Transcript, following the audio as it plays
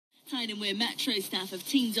Tyne and Weir Metro staff have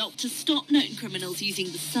teamed up to stop known criminals using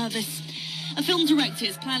the service. A film director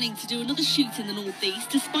is planning to do another shoot in the northeast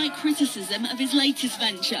despite criticism of his latest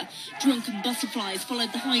venture. Drunken Butterflies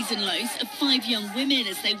followed the highs and lows of 5 young women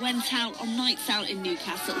as they went out on nights out in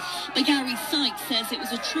Newcastle. But Garry Sykes says it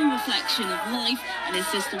was a true reflection of life and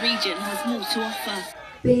insists the region has more to offer.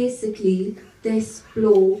 Basically, this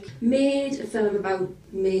bloke made a film about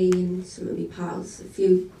me and some of my pals a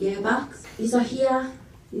few years back. He's not here,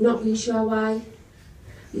 not really sure why.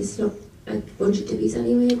 He's not a bunch of dibbies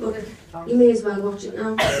anyway, but you may as well watch it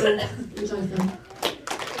now, so enjoy the film.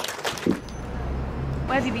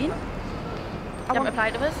 Where have you been? You haven't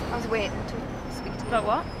replied to us? I was waiting to speak to you. About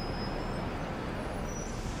what?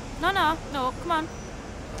 No, come on.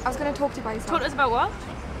 I was going to talk to you about yourself. Talk to us about what?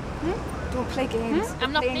 Don't play games.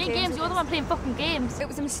 I'm not playing games, you're the one playing fucking games. It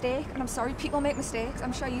was a mistake, and I'm sorry, people make mistakes.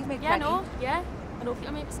 I'm sure you've made plenty. I know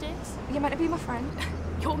people make mistakes. You're meant to be my friend.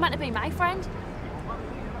 You're meant to be my friend.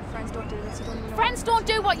 Friends don't do this, you don't even know. Friends don't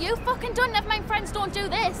do what you fucking done, never mind friends don't do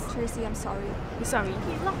this. Tracy, I'm sorry. You're sorry?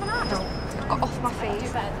 He's laughing at us. No, got off my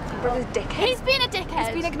face. Brother's dickhead. He's been a dickhead.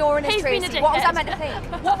 He's been ignoring his Tracy. Been a dickhead. What was I meant to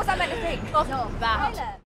think? What was I meant to think? Oh, no, bad.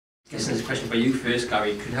 I guess there's a question for you first,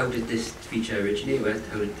 Garry. How did this feature originate?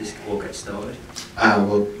 How did this all get started?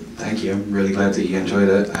 Well, thank you. I'm really glad that you enjoyed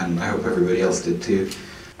it, and I hope everybody else did too.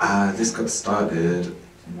 This got started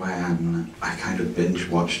when I kind of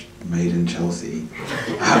binge-watched Made in Chelsea.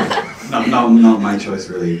 Not my choice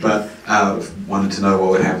really, but wanted to know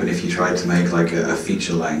what would happen if you tried to make like a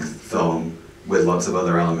feature-length film with lots of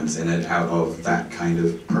other elements in it out of that kind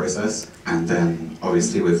of process. And then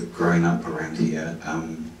obviously with growing up around here,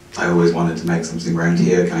 I always wanted to make something around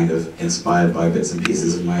here kind of inspired by bits and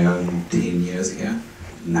pieces of my own teen years here.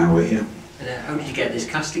 Now we're here. And how did you get this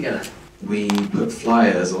cast together? We put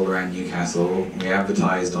flyers all around Newcastle, we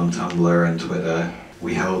advertised on Tumblr and Twitter,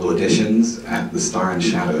 we held auditions at the Star and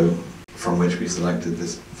Shadow, from which we selected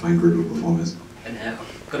this fine group of performers. And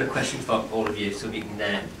I've got a question for all of you, so we can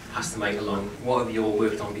pass the mic along. What have you all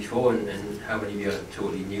worked on before, and how many of you are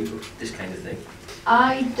totally new to this kind of thing?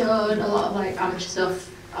 I've done a lot of like amateur stuff.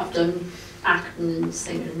 I've done acting,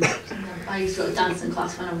 singing. I used to go to dancing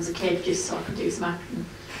class when I was a kid just so I could do some acting.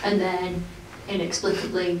 And then,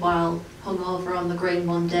 inexplicably, while hungover on the green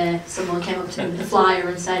one day, someone came up to me with a flyer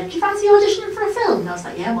and said, "Do you fancy auditioning for a film?" And I was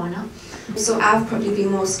like, "Yeah, why not?" So I've probably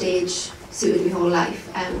been more stage suited my whole life,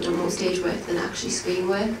 done more stage work than actually screen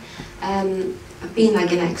work. I've been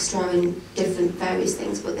like an extra in different various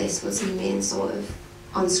things, but this was the main sort of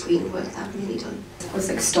on-screen work that I've really done. I was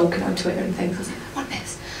like stalking on Twitter and things, I was like, I want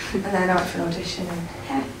this. And then I went for an audition and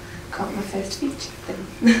yeah, got my first feature thing.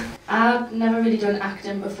 I've never really done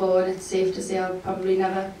acting before, and it's safe to say I'll probably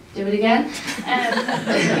never do it again. I'm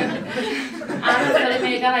a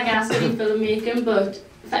filmmaker, like I study filmmaking, but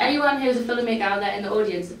for anyone who's a filmmaker out there in the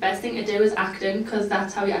audience, the best thing to do is acting, because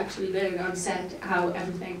that's how you actually learn on set how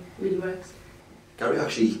everything really works. Garry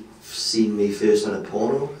actually seen me first on a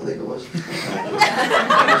porno, I think it was.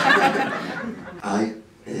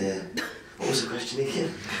 What was the question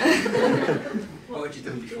again? What had you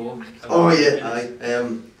done before? Oh yeah,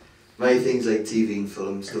 made things like TV and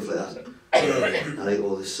film, stuff like that. I like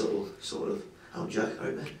all this subtle sort of, oh Jack,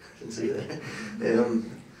 right there, I can see there.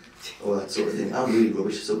 All that sort of thing. I'm really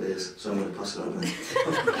rubbish at some days, so I'm going to pass it on.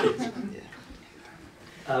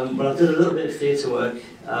 Well, I've done a little bit of theatre work,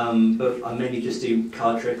 but I mainly just do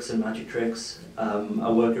card tricks and magic tricks. I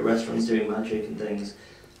work at restaurants doing magic and things.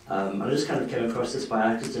 I just kind of came across this by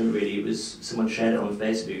accident, really. It was someone shared it on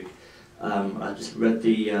Facebook. I just read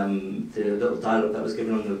the little dialogue that was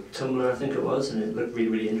given on the Tumblr, I think it was, and it looked really,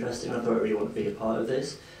 really interesting. I thought I really wanted to be a part of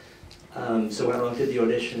this. So I went along, did the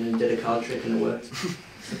audition, and did a card trick, and it worked.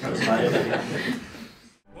 That was about it.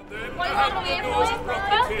 What are you over here for? What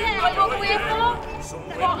are you over here for?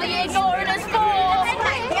 What are you ignoring us for?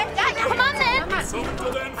 Come on then!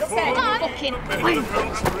 Come on! Fucking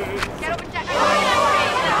get up and check.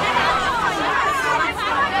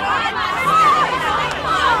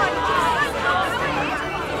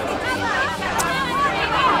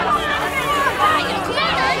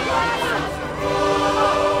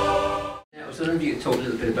 I wonder if you could talk a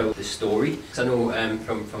little bit about the story, because I know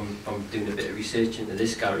from doing a bit of research into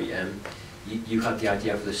this, Garry, you had the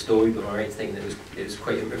idea for the story, but I think that it was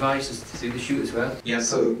quite improvised through the shoot as well. Yeah,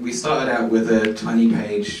 so we started out with a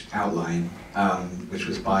 20-page outline, which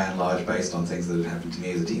was by and large based on things that had happened to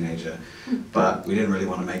me as a teenager, but we didn't really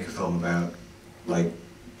want to make a film about like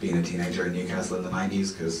being a teenager in Newcastle in the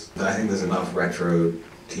 90s, because I think there's enough retro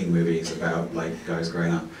teen movies about like guys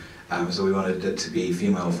growing up. So we wanted it to be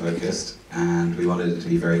female focused, and we wanted it to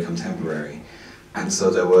be very contemporary. And so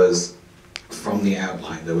there was from the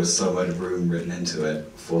outline there was so much room written into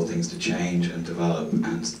it for things to change and develop,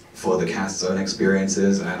 and for the cast's own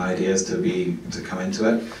experiences and ideas to come into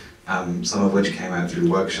it. Some of which came out through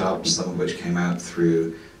workshops, some of which came out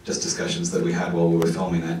through just discussions that we had while we were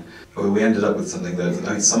filming it. But we ended up with something that,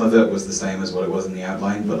 I mean, some of it was the same as what it was in the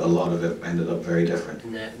outline, but a lot of it ended up very different.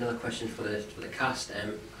 And another question for the cast,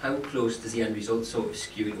 how close does the end result sort of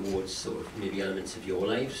skew towards sort of maybe elements of your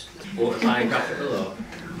lives? Autobiographical or?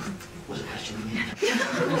 What's the question?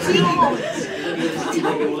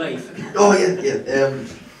 Your life? Oh yeah.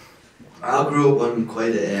 I grew up on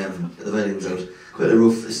quite a, at the weddings out, quite a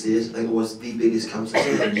rough estate. I think it was the biggest council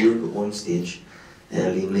estate in Europe at one stage.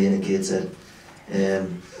 Liam Lane and Kate said.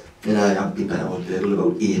 And I've been better on burgled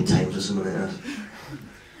about 8 times or something like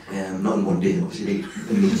that. Not in one day, obviously.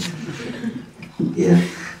 Yeah.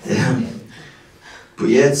 But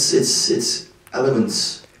yeah, it's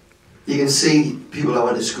elements. You can see people I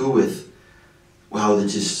went to school with, wow, they're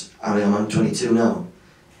just, I mean, I'm 22 now,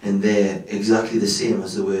 and they're exactly the same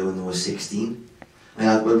as they were when they were 16.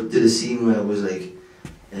 I did a scene where it was like,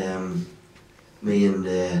 me and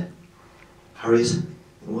Harry's, it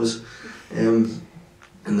was, in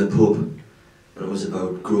the pub, and it was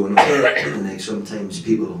about growing up, and like sometimes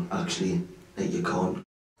people actually, like, you can't.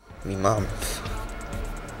 My mum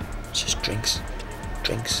just drinks.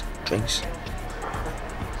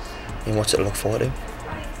 And what's it to look forward to?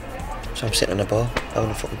 So I'm sitting in a bar, having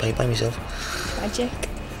a fucking pint by myself. Magic.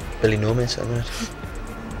 Really no mates at the minute.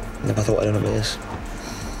 Never thought I'd end up like this.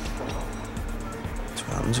 That's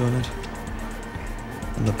what happens, isn't it?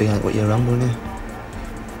 I'm not being like what you're rambling here.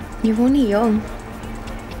 You're only young.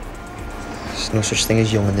 There's no such thing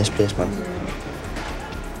as young in this place, man.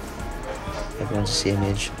 Everyone's the same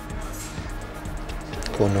age.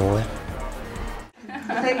 Go nowhere.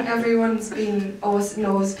 I think everyone's always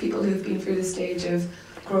knows people who've been through the stage of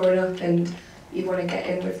growing up and you want to get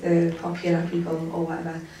in with the popular people or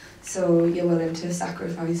whatever, so you're willing to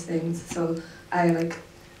sacrifice things. So I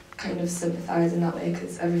kind of sympathise in that way,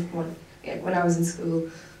 because everyone, when I was in school,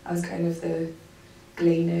 I was kind of the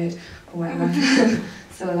glee nerd or whatever.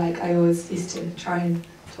 So I always used to try and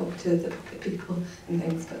talk to the popular people and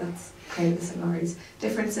things, but that's kind of the similarities.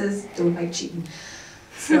 Differences, don't like cheating.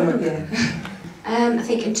 So yeah. I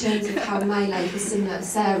think in terms of how my life is similar to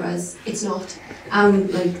Sarah's, it's not. I'm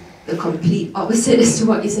the complete opposite as to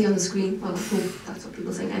what you see on the screen. Well, I hope that's what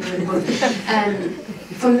people think anyway. But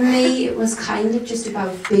for me, it was kind of just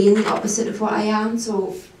about being the opposite of what I am.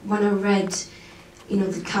 So when I read,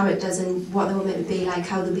 the characters and what they were meant to be like,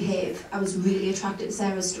 how they behave, I was really attracted to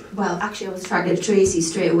Sarah's. Well, actually, I was attracted to Tracy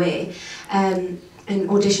straight away. And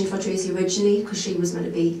auditioned for Tracy originally because she was meant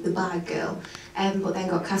to be the bad girl, but then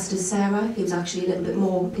got cast as Sarah. He was actually a little bit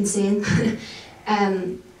more insane.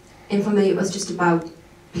 And for me, it was just about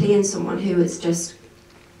playing someone who is just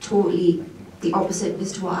totally the opposite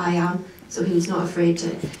as to what I am. So he was not afraid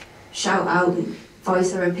to shout out and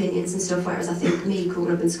voice their opinions and stuff, whereas I think me,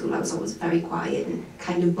 growing up in school, I was always very quiet and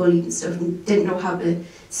kind of bullied and stuff and didn't know how to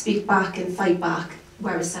speak back and fight back,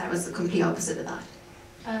 whereas Sarah's the complete opposite of that.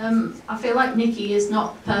 I feel like Nikki is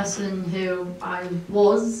not the person who I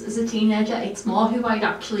was as a teenager. It's more who I'd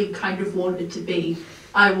actually kind of wanted to be.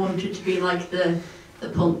 I wanted to be like the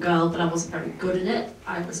punk girl, but I wasn't very good at it.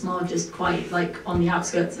 I was more just quite on the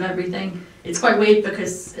outskirts of everything. It's quite weird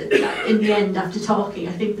because in the end, after talking,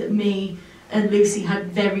 I think that me and Lucy had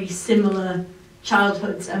very similar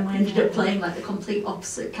childhoods, and we ended up playing the complete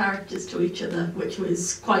opposite characters to each other, which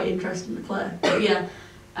was quite interesting to play. But yeah,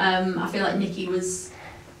 I feel like Nikki was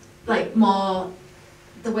more,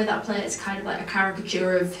 the way that I play it's kind of like a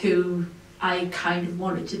caricature of who I kind of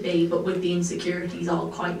wanted to be, but with the insecurities all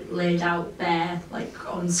quite laid out there,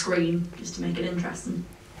 on screen, just to make it interesting.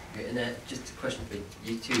 Okay, and just a question for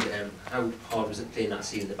you two, how hard was it playing that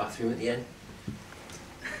scene in the bathroom at the end?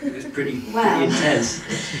 It was pretty intense.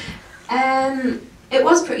 It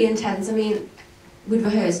was pretty intense. I mean, we'd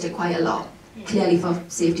rehearsed it quite a lot, clearly for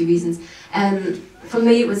safety reasons. For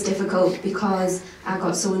me it was difficult because I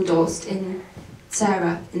got so endorsed in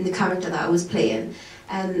Sarah, in the character that I was playing,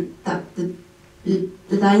 that the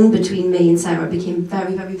line between me and Sarah became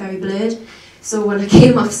very, very, very blurred. So when I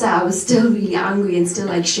came off set, I was still really angry and still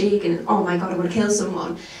shaking, oh my god, I want to kill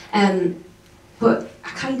someone. But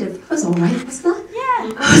I was alright, wasn't I?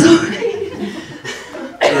 Yeah. I was alright.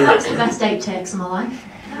 That's the best 8 takes of my life.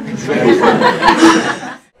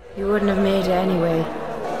 You wouldn't have made it anyway.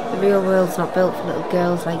 The real world's not built for little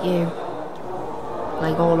girls like you.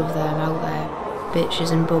 Like all of them out there.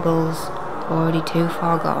 Bitches and bubbles, already too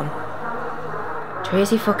far gone.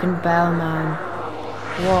 Tracy fucking Bell, man.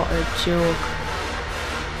 What a joke.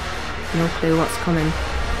 No clue what's coming.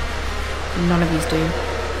 and none of yous do.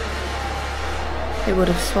 It would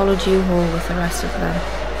have swallowed you whole with the rest of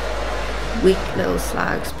them. Weak little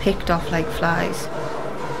slags, picked off like flies.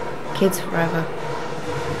 Kids forever.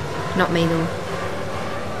 Not me though.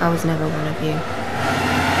 I was never one of you.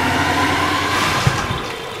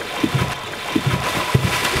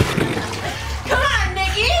 Come on,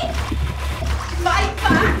 Nicky! Fight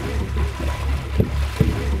back!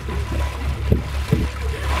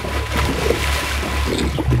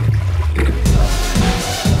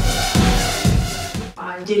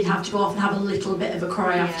 I did have to go off and have a little bit of a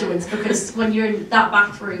cry afterwards, because when you're in that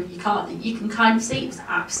bathroom, you can kind of see it was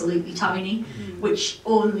absolutely tiny, which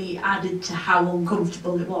only added to how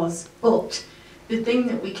uncomfortable it was. But the thing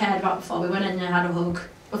that we cared about before we went in and had a hug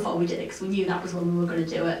before we did it, because we knew that was when we were going to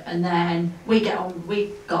do it, and then we got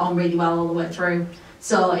on really well all the way through.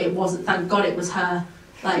 So it wasn't, thank God it was her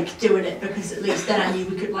like doing it, because at least then I knew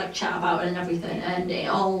we could like chat about it and everything, and it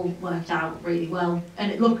all worked out really well,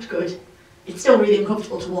 and it looked good. It's still really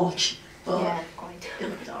uncomfortable to watch, but Yeah, quite. it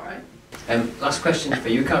looked alright. Last question for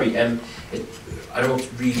you, Garry. I know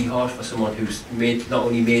it's really hard for someone who's not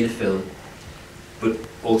only made a film, but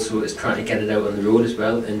also is trying to get it out on the road as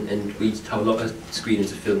well. And we have a lot of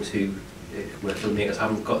screenings of films where filmmakers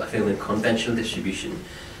haven't got the film in conventional distribution.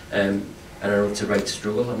 And I know it's a right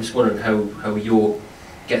struggle. I'm just wondering how you're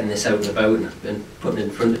getting this out and about and putting it in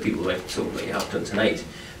front of people like something that you have done tonight,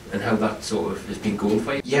 and how that sort of has been going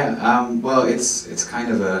for you. Yeah, well, it's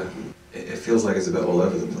kind of it feels like it's a bit all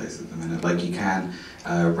over the place at the minute. Like you can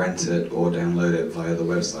rent it or download it via the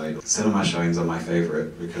website. Cinema showings are my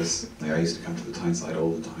favourite because I used to come to the Tyneside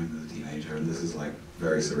all the time as a teenager, and this is like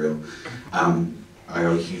very surreal. I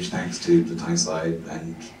owe a huge thanks to the Tyneside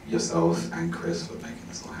and yourself and Chris for making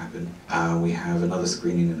this all happen. We have another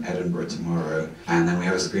screening in Edinburgh tomorrow, and then we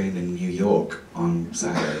have a screening in New York on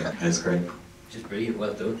Saturday, and it's great. Just brilliant,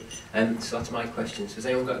 well done. So that's my questions. Has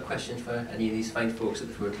anyone got a question for any of these fine folks at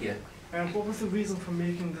the front here? What was the reason for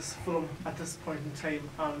making this film at this point in time,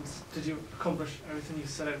 and did you accomplish everything you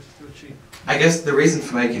set out to achieve? I guess the reason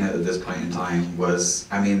for making it at this point in time was,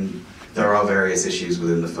 I mean, there are various issues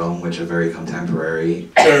within the film which are very contemporary,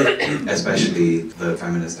 especially the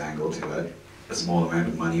feminist angle to it. A small amount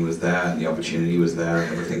of money was there and the opportunity was there,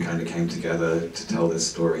 everything kind of came together to tell this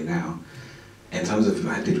story now. In terms of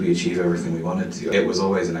did we achieve everything we wanted to, it was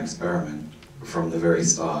always an experiment from the very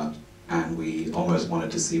start, and we almost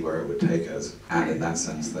wanted to see where it would take us. And in that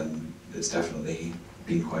sense, then it's definitely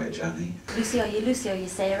been quite a journey. Lucy, are you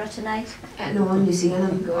Sarah tonight? No, I'm Lucy,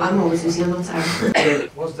 and I'm always Lucy, I'm not Sarah.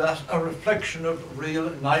 Was that a reflection of real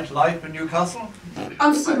nightlife in Newcastle?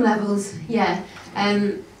 On some levels, yeah.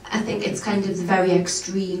 I think it's kind of the very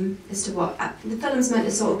extreme as to what the film's meant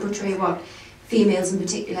to sort of portray what females in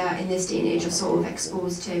particular in this day and age are sort of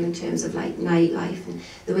exposed to in terms of like nightlife and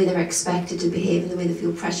the way they're expected to behave and the way they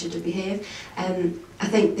feel pressured to behave. I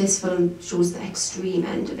think this film shows the extreme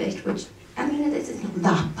end of it, which I mean it's not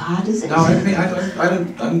that bad, is it? No, I mean I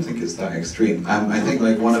don't think it's that extreme. I think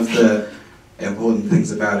like one of the important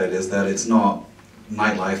things about it is that it's not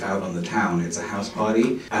nightlife out on the town, it's a house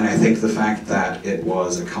party, and I think the fact that it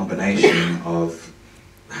was a combination of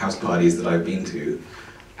house parties that I've been to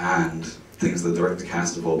and things that the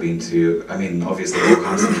cast have all been to. I mean, obviously all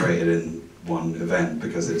concentrated in one event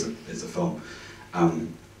because it's a film.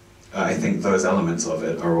 I think those elements of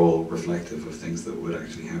it are all reflective of things that would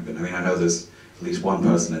actually happen. I mean, I know there's at least one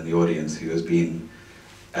person in the audience who has been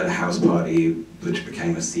at a house party which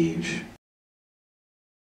became a siege